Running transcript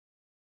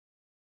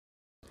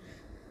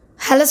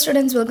Hello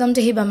students, welcome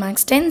to Hiba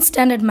Max 10th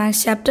Standard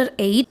Max Chapter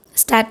 8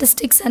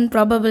 Statistics and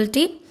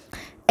Probability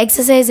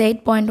Exercise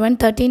 8.1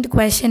 13th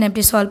question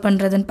எப்படி solve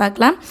பண்றதுன்னு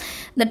பார்க்கலாம்.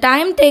 The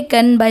time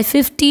taken by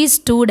 50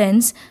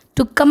 students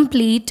to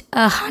complete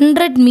a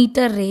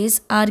 100-meter race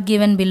are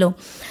given below.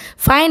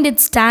 Find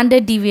its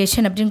standard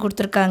deviation அப்படின்னு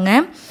கொடுத்துருக்காங்க.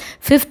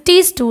 50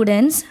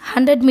 students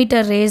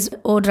 100-meter race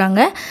ஓடுறாங்க.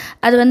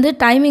 அது வந்து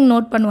timing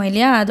note பண்ணுவோம்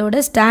இல்லையா,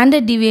 அதோட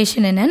ஸ்டாண்டர்ட்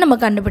டிவியேஷன் என்ன நம்ம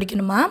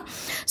கண்டுபிடிக்கணுமா.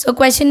 ஸோ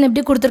கொஷின்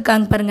எப்படி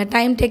கொடுத்துருக்காங்க பாருங்கள்.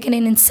 Time taken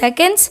in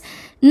seconds,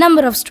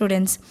 number of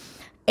students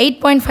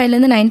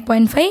 8.5லேருந்து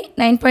 9.5,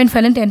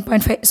 9.5லேருந்து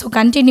 10.5. So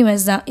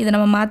continuous தான், இதை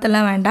நம்ம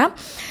மாற்றலாம் வேண்டாம்.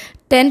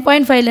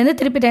 10.5லேருந்து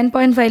திருப்பி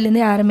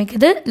 10.5லேருந்து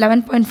ஆரம்பிக்குது.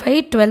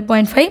 11.5,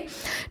 12.5,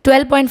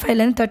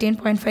 12.5லேருந்து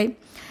 13.5,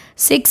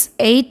 6,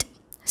 8,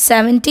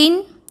 17,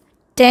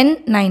 10,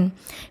 9.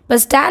 இப்போ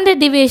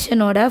ஸ்டாண்டர்ட்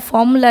டிவியேஷனோட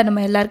ஃபார்முலா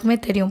நம்ம எல்லாருக்குமே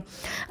தெரியும்.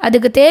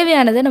 அதுக்கு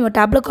தேவையானதை நம்ம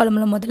டேப்லெட்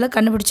காலமில் முதல்ல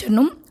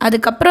கண்டுபிடிச்சிடணும்.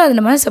 அதுக்கப்புறம் அதை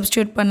நம்ம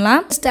சப்ஸ்டியூட்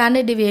பண்ணலாம்.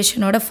 Standard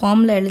டிவியேஷனோட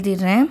formula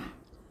எழுதிடுறேன்.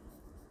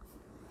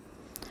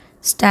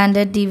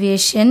 Standard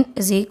deviation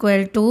is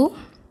equal to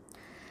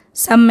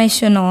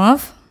summation of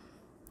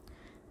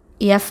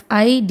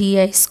fi di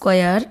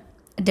square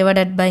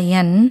divided by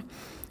n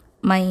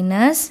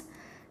minus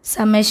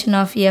summation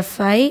of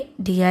fi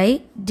di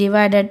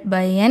divided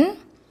by n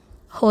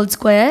whole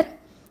square.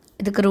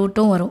 இதுக்கு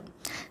ரூட்டும் வரும்.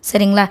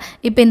 சரிங்களா?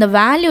 இப்போ இந்த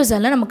வேல்யூஸ்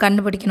எல்லாம் நம்ம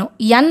கண்டுபிடிக்கணும்.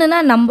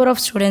 என்னன்னா நம்பர்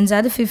ஆஃப் ஸ்டூடெண்ட்ஸ்,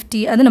 அது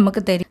 50, அது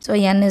நமக்கு தெரியும். So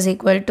n is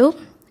equal to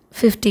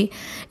 50.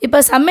 இப்போ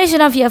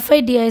summation of fi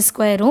di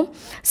ஸ்கொயரும்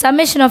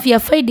summation of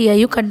fi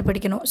diயும்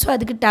கண்டுபிடிக்கணும். ஸோ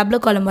அதுக்கு டேப்லோ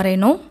காலம்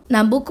வரையணும்.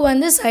 நான் புக்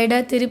வந்து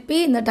சைடாக திருப்பி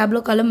இந்த டேப்லோ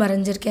காலம்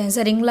வரைஞ்சிருக்கேன்.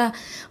 சரிங்களா?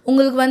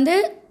 உங்களுக்கு வந்து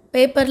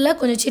பேப்பரில்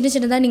கொஞ்சம் சின்ன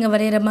சின்னதாக நீங்கள்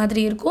வரைகிற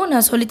மாதிரி இருக்கும்.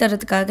 நான்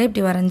சொல்லித்தரதுக்காக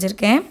இப்படி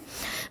வரைஞ்சிருக்கேன்.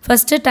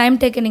 ஃபஸ்ட்டு டைம்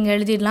டேக்கன் நீங்கள்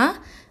எழுதிடலாம்.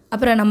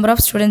 அப்புறம் நம்பர்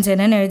ஆஃப் ஸ்டூடெண்ட்ஸ்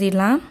என்னென்னு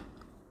எழுதிடலாம்.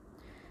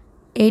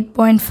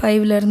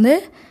 8.5லேருந்து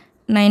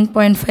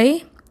 9.5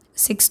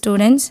 6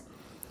 students,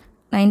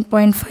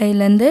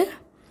 9.5லேருந்து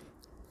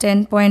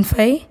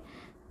 10.5,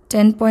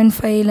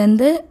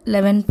 10.5லேருந்து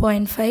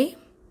 11.5,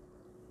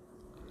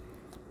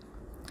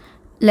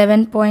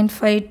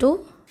 11.5 to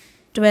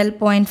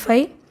 12.5,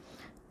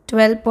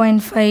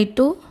 12.5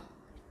 to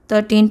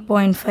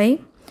 13.5,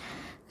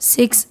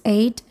 6,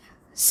 8,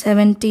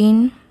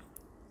 17,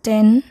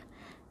 10,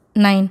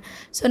 9.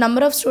 So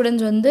number of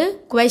students வந்து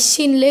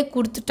கொஷின்லேயே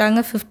கொடுத்துட்டாங்க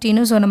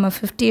 15. ஸோ நம்ம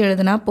 50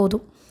 எழுதுனா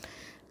போதும்.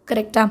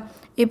 கரெக்டாக?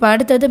 இப்போ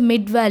அடுத்தது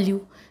மிட் வேல்யூ.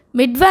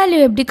 மிட் வேல்யூ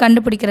எப்படி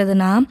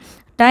கண்டுபிடிக்கிறதுனா,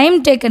 டைம்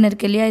டேக்கன்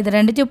இருக்கு இல்லையா, இது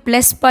ரெண்டுத்தையும்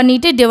ப்ளஸ்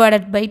பண்ணிவிட்டு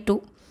டிவைடட் பை 2.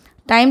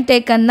 டைம்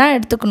டேக்கன் தான்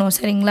எடுத்துக்கணும்.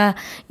 சரிங்களா?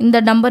 இந்த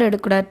நம்பர்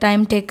எடுக்கக்கூடாது,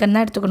 டைம் டேக்கன்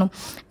தான் எடுத்துக்கணும்.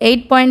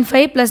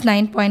 8.5 +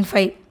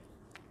 9.5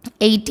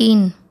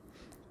 18.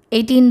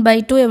 18 by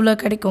 2 எவ்வளோ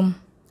கிடைக்கும்?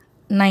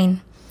 9.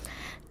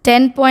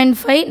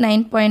 10.5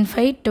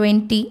 9.5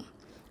 20.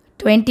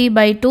 20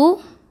 by 2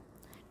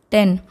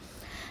 10.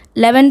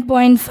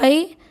 11.5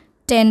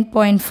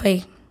 10.5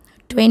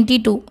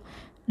 22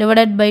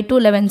 divided by 2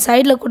 11.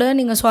 சைடில் கூட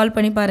நீங்கள் சால்வ்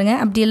பண்ணி பாருங்கள்.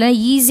 அப்படி இல்லைனா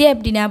ஈஸியாக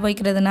எப்படி ஞாபகம்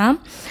வைக்கிறதுனா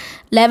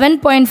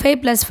 11.5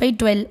 + 5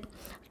 12.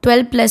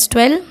 12 +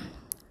 12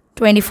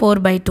 24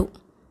 by 2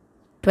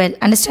 12.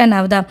 அண்டர்ஸ்டாண்ட்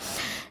ஆகுதா?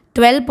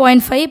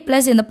 12.5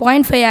 ப்ளஸ் இந்த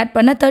 0.5 ஆட்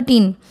பண்ண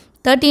 13.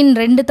 13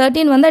 ரெண்டு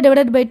 13 வந்தால்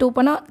டிவைடட் பை 2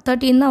 பண்ணால்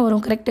 13 தான்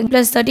வரும். கரெக்டு?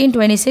 ப்ளஸ் 13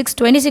 26.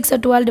 26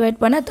 12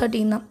 டிவைட் பண்ணால்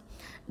 13 தான்.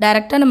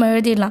 டேரெக்டாக நம்ம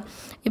எழுதிடலாம்.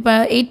 இப்போ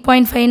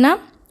 8.5னா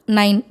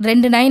 9,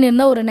 ரெண்டு 9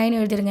 இருந்தால் ஒரு 9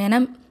 எழுதிடுங்க. ஏன்னா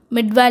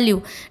மிட் வேல்யூ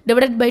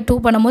டிவைடட் பை 2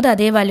 பண்ணும்போது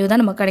அதே வேல்யூ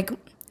தான் நமக்கு கிடைக்கும்.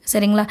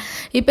 சரிங்களா?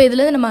 இப்போ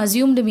இதில் நம்ம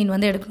அசியூம்டு மீன்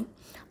வந்து எடுக்கணும்.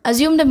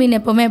 அசியூம்டு மீன்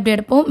எப்போவுமே எப்படி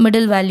எடுப்போம்?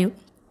 மிடில் வேல்யூ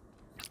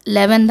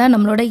 11 தான்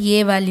நம்மளோட ஏ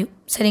வேல்யூ.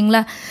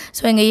 சரிங்களா?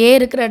 ஸோ இங்கே ஏ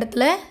இருக்கிற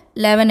இடத்துல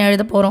 11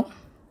 எழுத போகிறோம்.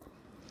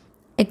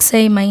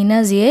 xi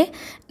மைனஸ் ஏ.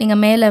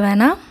 நீங்கள் மேலே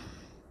வேணால்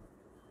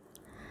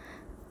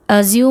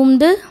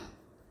assumed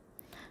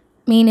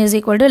mean is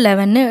equal to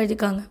 11ன்னு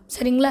எழுதிக்காங்க.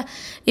 சரிங்களா?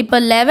 இப்போ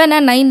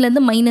 11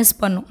 9லேருந்து மைனஸ்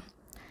பண்ணும்.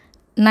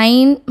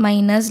 9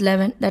 minus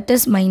 11 that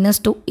is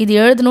 -2. இது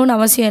எழுதணும்னு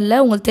அவசியம் இல்லை,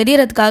 உங்களுக்கு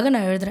தெரியறதுக்காக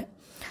நான் எழுதுகிறேன்.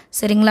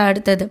 சரிங்களா?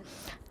 அடுத்தது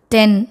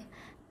 10.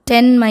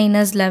 10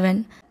 minus 11.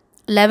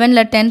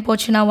 11ல் 10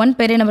 போச்சுன்னா 1,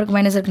 பெரிய நம்பருக்கு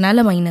மைனஸ்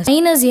இருக்கனால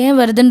மைனஸ் ஏன்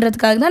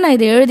வருதுன்றதுக்காக தான் நான்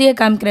இதை எழுதியே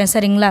காமிக்கிறேன்.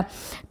 சரிங்களா?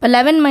 இப்போ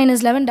 11 minus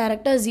 11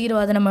 டேரெக்டாக 0,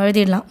 அதை நம்ம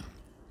எழுதிடலாம்.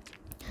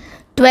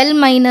 12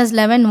 minus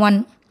 11 1.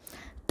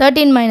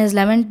 13 minus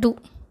 11 2.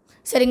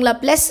 சரிங்களா?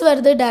 ப்ளஸ்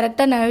வருது,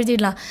 டேரெக்டாக நான்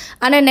எழுதிடலாம்.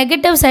 ஆனால்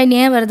நெகட்டிவ் சைன்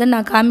ஏன் வருதுன்னு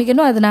நான்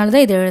காமிக்கணும், அதனால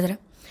தான் இதை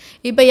எழுதுகிறேன்.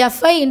 இப்போ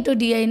fi இன்ட்டு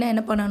டிஐனா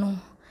என்ன பண்ணணும்?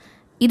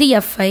 இது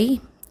fi,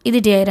 இது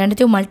di,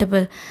 ரெண்டுத்தையும்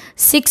மல்டிபிள்.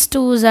 6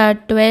 2s are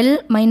 12,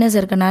 மைனஸ்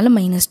இருக்கனால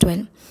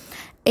 -12.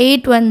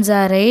 8 1s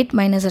are 8,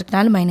 மைனஸ்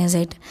இருக்கனால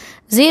 -8.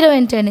 0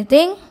 into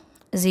anything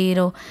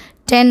 0.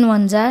 10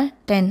 1s are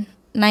 10.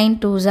 9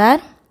 2s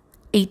are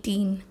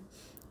 18.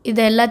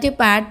 இது எல்லாத்தையும்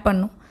இப்போ ஆட்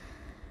பண்ணும்.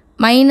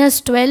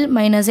 -12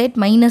 -8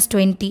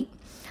 -20.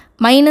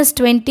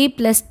 -20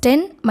 +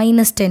 10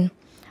 -10.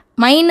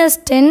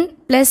 -10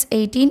 +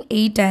 18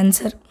 8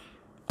 ஆன்சர்.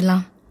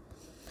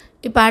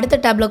 இப்போ அடுத்த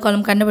டேப்லோ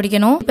காலம்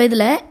கண்டுபிடிக்கணும். இப்போ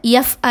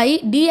இதில் fi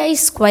di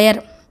ஸ்கொயர்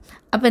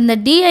அப்போ இந்த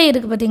டிஐ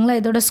இருக்குது பார்த்தீங்களா,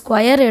 இதோட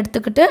ஸ்கொயர்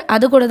எடுத்துக்கிட்டு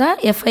அது கூட தான்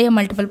எஃப்ஐயை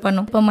மல்டிபிள்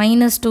பண்ணும். இப்போ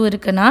 -2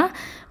 இருக்குன்னா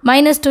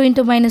 -2 ×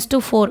 -2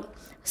 4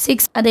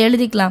 6 அதை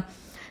எழுதிக்கலாம்.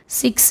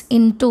 6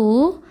 ×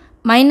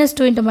 -2 × -2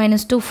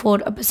 4.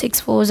 அப்போ 6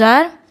 4s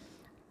are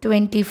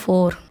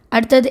 24.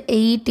 அடுத்தது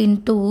 8 ×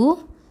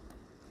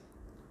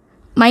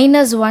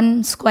 -1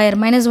 ஸ்கொயர்,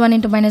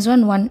 -1 ×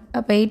 -1 1.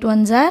 அப்போ 8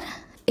 1s are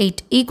 8.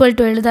 ஈக்குவல்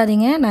டு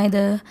எழுதாதீங்க, நான்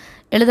இது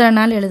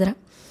எழுதுறனால எழுதுகிறேன்.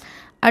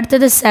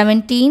 அடுத்தது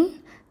 17.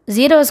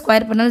 0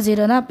 ஸ்கொயர் பண்ணாலும்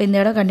 0 தான், அப்போ இந்த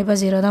இடம் கண்டிப்பாக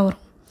 0 தான்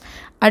வரும்.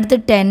 அடுத்து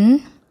 10.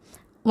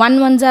 1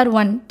 1s are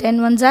 1, 10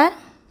 1s are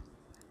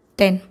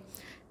 10.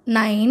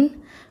 9.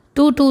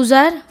 2 2s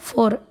are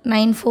 4,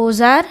 9 4s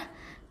are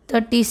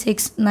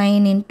 36. 9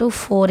 ×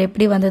 4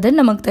 எப்படி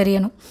வந்ததுன்னு நமக்கு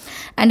தெரியணும்.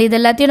 அண்ட் இது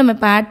எல்லாத்தையும் நம்ம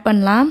இப்போ ஆட்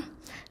பண்ணலாம்.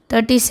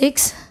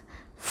 36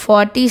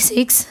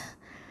 46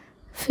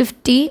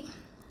 50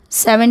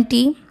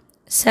 70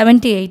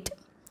 78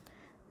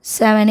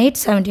 78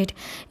 78.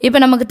 இப்போ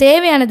நமக்கு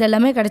தேவையானது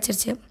எல்லாமே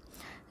கிடச்சிருச்சு.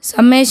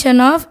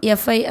 சம்மேஷன் ஆஃப்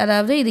எஃப்ஐ,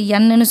 அதாவது இது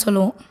என்னன்னு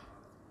சொல்லுவோம்.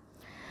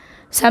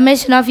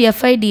 Summation of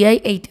FI DI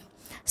 8.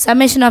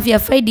 Summation of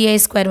FI DI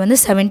square வந்து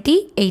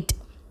 78.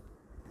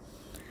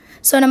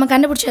 ஸோ நம்ம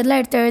கண்டுபிடிச்சதெல்லாம்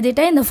எடுத்து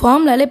எழுதிட்டு இந்த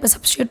ஃபார்முலாவில் இப்போ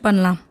சப்ஸ்டியூட்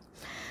பண்ணலாம்.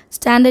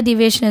 Standard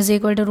deviation is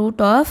equal to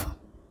root of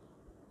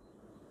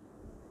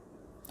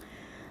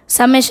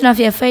summation of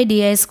fi di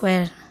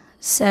square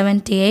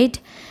 78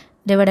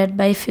 divided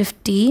by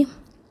 50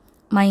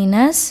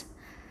 minus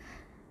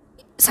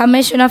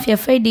summation of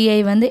fi di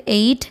வந்து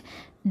 8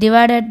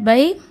 divided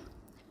by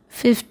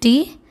 50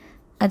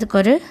 அதுக்கு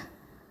ஒரு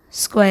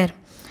square,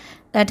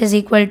 that is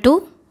equal to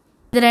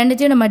இது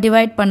ரெண்டுத்தையும் நம்ம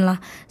டிவைட் பண்ணலாம்.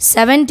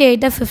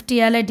 78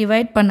 50ஆல்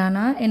டிவைட்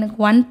பண்ணானா எனக்கு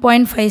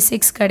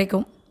 1.56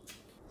 கிடைக்கும்.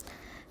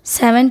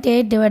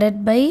 78 divided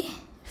by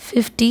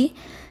 50,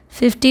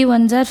 50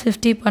 1s are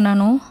 50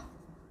 பண்ணணும்,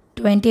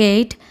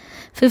 28.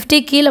 50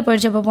 கீழே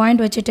போயிடுச்சு, அப்போ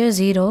பாயிண்ட் வச்சுட்டு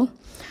 0.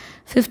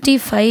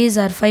 55s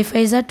are 5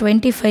 5s are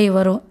 25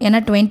 வரும், ஏன்னா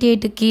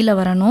 28 கீழே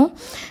வரணும்.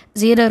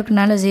 0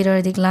 இருக்குனால 0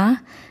 எழுதிக்கலாம்.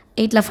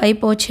 8ல் 5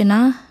 போச்சுன்னா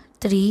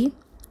 3,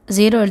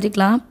 0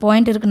 எழுதிக்கலாம்.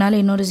 பாயிண்ட் இருக்குனால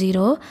இன்னொரு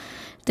 0.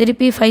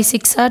 திருப்பி 5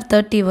 6 are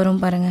 30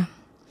 வரும் பாருங்கள்,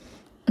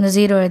 அந்த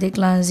 0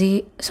 எழுதிக்கலாம்.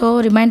 ஸோ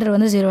ரிமைண்டர்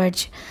வந்து 0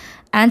 ஆயிடுச்சு.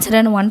 ஆன்சர்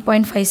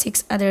 1.56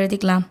 அதை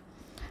எழுதிக்கலாம்.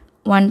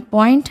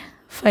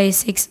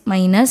 1.56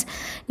 மைனஸ்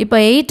இப்போ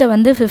 8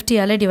 வந்து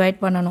 50ஆல் டிவைட்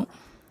பண்ணணும்.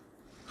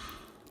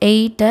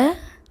 8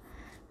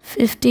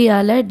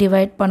 50ஆல்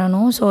டிவைட்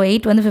பண்ணணும். ஸோ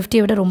 8 வந்து 50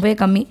 விட ரொம்பவே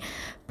கம்மி.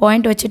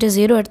 பாயிண்ட் வச்சுட்டு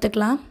 0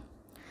 எடுத்துக்கலாம்.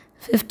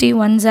 50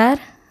 1s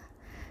are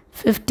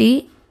 50.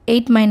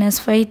 8 -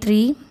 5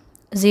 3,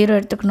 0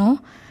 எடுத்துக்கணும்.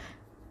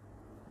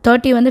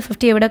 30 வந்து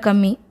 50 விட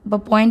கம்மி, இப்போ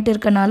பாயிண்ட்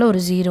இருக்கனால ஒரு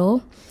 0.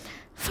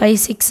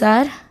 5 6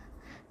 are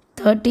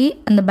 30,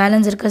 அந்த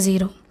பேலன்ஸ் இருக்க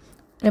 0.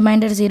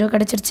 ரிமைண்டர் 0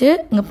 கிடச்சிருச்சு.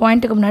 இங்கே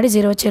பாயிண்ட்டுக்கு முன்னாடி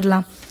 0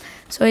 வச்சிடலாம்.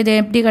 ஸோ இது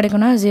எப்படி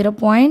கிடைக்கும்னா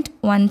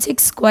 0.16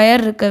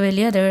 ஸ்கொயர் இருக்க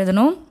வெளியே அதை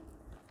எழுதணும்.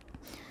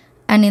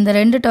 அண்ட் இந்த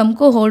ரெண்டு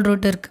டேர்முக்கும் ஹோல்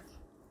ரூட் இருக்குது.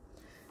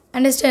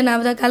 அண்டர்ஸ்டாண்ட்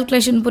ஆகுதா?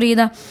 கால்குலேஷன்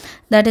புரியுதா?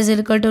 That is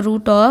equal to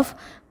root of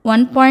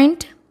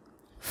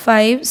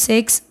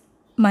 1.56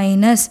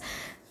 minus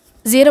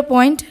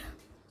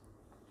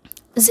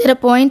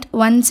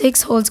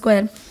 0.16 whole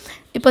square.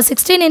 இப்போ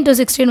 16 ×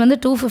 16 வந்து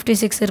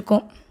 256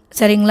 இருக்கும்,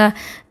 சரிங்களா?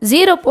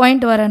 0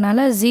 பாயிண்ட் வரனால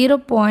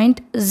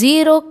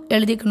 0.0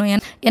 எழுதிக்கணும்,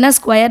 ஏன்னா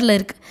ஸ்கொயரில்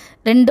இருக்குது.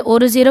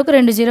 ஒரு 0க்கு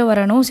 2 0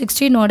 வரணும்.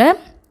 16ஓட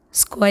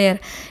ஸ்கொயர்.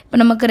 இப்போ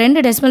நமக்கு 2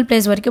 டெசிமல்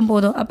பிளேஸ் வரைக்கும்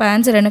போதும். அப்போ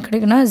ஆன்சர் என்ன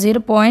கிடைக்குன்னா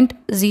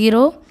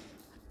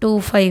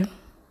 0.025.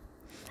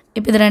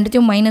 இப்போ இது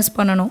ரெண்டுத்தையும் மைனஸ்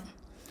பண்ணணும்.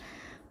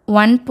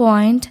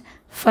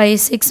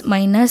 1.56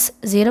 மைனஸ்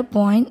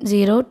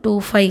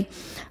 0.025.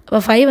 அப்போ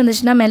 5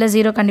 வந்துச்சுன்னா மேலே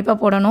 0 கண்டிப்பாக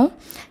போடணும்.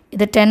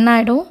 இது 10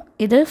 ஆகிடும்,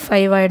 இது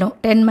 5 ஆகிடும்.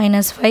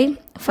 10 - 5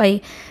 5,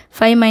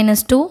 5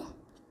 - 2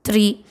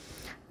 3,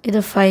 இது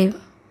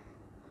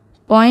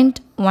 5.1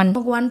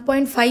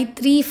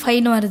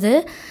 1.535 வருது.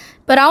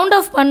 இப்போ ரவுண்ட்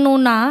ஆஃப்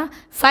பண்ணணுன்னா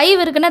 5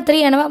 இருக்குன்னா 3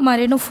 என்னவா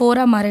மாறிடணும்,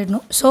 4ஆக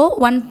மாறிடணும். ஸோ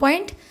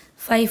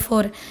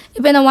 1.54.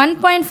 இப்போ இந்த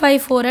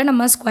 1.54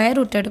 நம்ம ஸ்கொயர்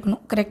ரூட்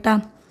எடுக்கணும், கரெக்டாக?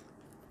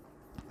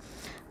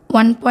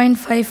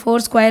 1.54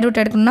 ஸ்கொயர்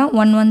ரூட் எடுக்கணும்னா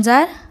 1 1s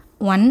are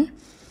 1,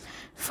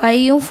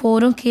 5ம்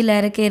 4ம் கீழே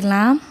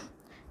இறக்கிடலாம்.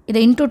 இதை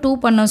இன்ட்டு 2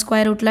 பண்ணோம்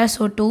ஸ்கொயர் ரூட்டில்,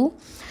 ஸோ 2.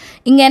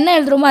 இங்கே என்ன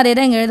எழுதுகிறோமோ அதே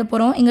தான் இங்கே எழுத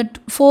போகிறோம். இங்கே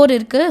 4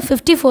 இருக்குது,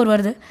 54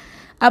 வருது.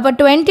 அப்போ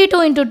 22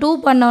 × 2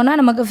 பண்ணோன்னா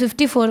நமக்கு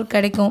 54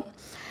 கிடைக்கும்.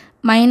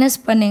 மைனஸ்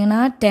பண்ணிங்கன்னா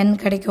 10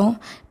 கிடைக்கும்.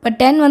 இப்போ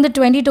 10 வந்து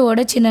 22ஓட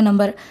சின்ன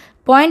நம்பர்.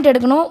 பாயிண்ட்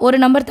எடுக்கணும், ஒரு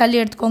நம்பர் தள்ளி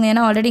எடுத்துக்கோங்க,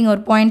 ஏன்னா ஆல்ரெடி இங்கே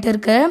ஒரு பாயிண்ட்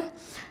இருக்குது.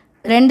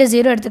 2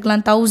 0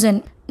 எடுத்துக்கலாம், 1000.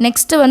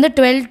 நெக்ஸ்ட்டு வந்து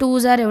 12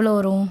 2s are எவ்வளோ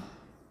வரும்,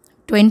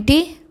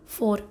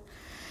 24.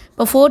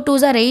 இப்போ 4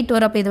 2s are 8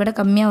 வரும், அப்போ இதை விட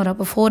கம்மியாக வரும்.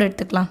 அப்போ 4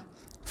 எடுத்துக்கலாம்.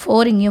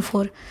 4 இங்கேயும்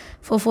 4.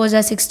 4 4s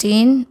are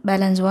 16,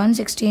 balance 1.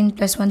 16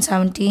 + 1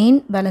 17,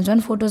 balance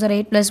 1. 4 2s are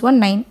 8 + 1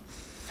 9.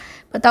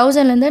 இப்போ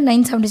 1000லேருந்து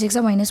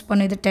 976 மைனஸ்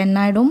பண்ணும். இது 10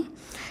 ஆகிடும்,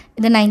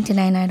 இது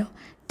 99 ஆகிடும்.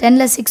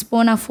 10ல் 6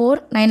 போனால் 4,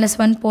 9ல்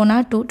 7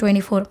 போனால் 2,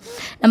 24.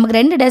 நமக்கு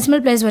 2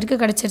 டெசிமல் பிளேஸ்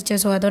வரைக்கும் கிடச்சிருச்சு.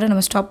 ஸோ அதோட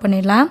நம்ம ஸ்டாப்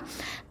பண்ணிடலாம்.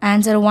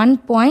 ஆன்சர்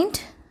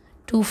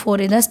 1.24.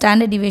 0.24 இதான்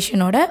ஸ்டாண்டர்ட்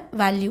டிவியேஷனோட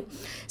வேல்யூ.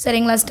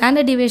 சரிங்களா?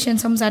 ஸ்டாண்டர்ட்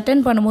டிவியேஷன் சம்ஸ்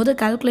அட்டென்ட் பண்ணும்போது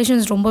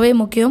கால்குலேஷன்ஸ் ரொம்பவே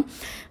முக்கியம்.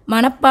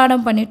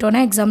 மனப்பாடம் பண்ணிட்டோன்னா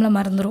எக்ஸாமில்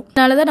மறந்துடும்.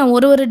 அதனால தான் நான்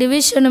ஒரு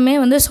டிவிஷனுமே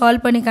வந்து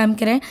சால்வ் பண்ணி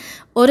காமிக்கிறேன்.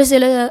 ஒரு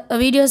சில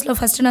வீடியோஸில்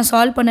ஃபஸ்ட்டு நான்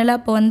சால்வ் பண்ணலை,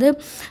 அப்போ வந்து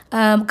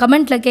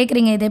கமெண்ட்டில்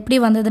கேட்குறீங்க இது எப்படி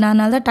வந்தது, நான்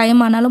அதனால தான்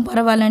டைம் ஆனாலும்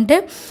பரவாயில்லன்ட்டு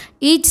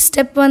ஈச்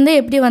ஸ்டெப் வந்து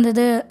எப்படி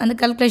வந்தது அந்த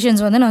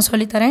கால்குலேஷன்ஸ் வந்து நான்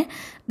சொல்லித்தரேன்.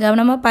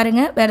 கவனமாக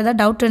பாருங்கள். வேறு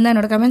ஏதாவது டவுட் இருந்தால்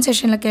என்னோடய கமெண்ட்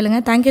செக்ஷனில்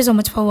கேளுங்கள். தேங்க்யூ ஸோ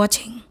மச் ஃபார்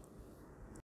வாட்சிங்.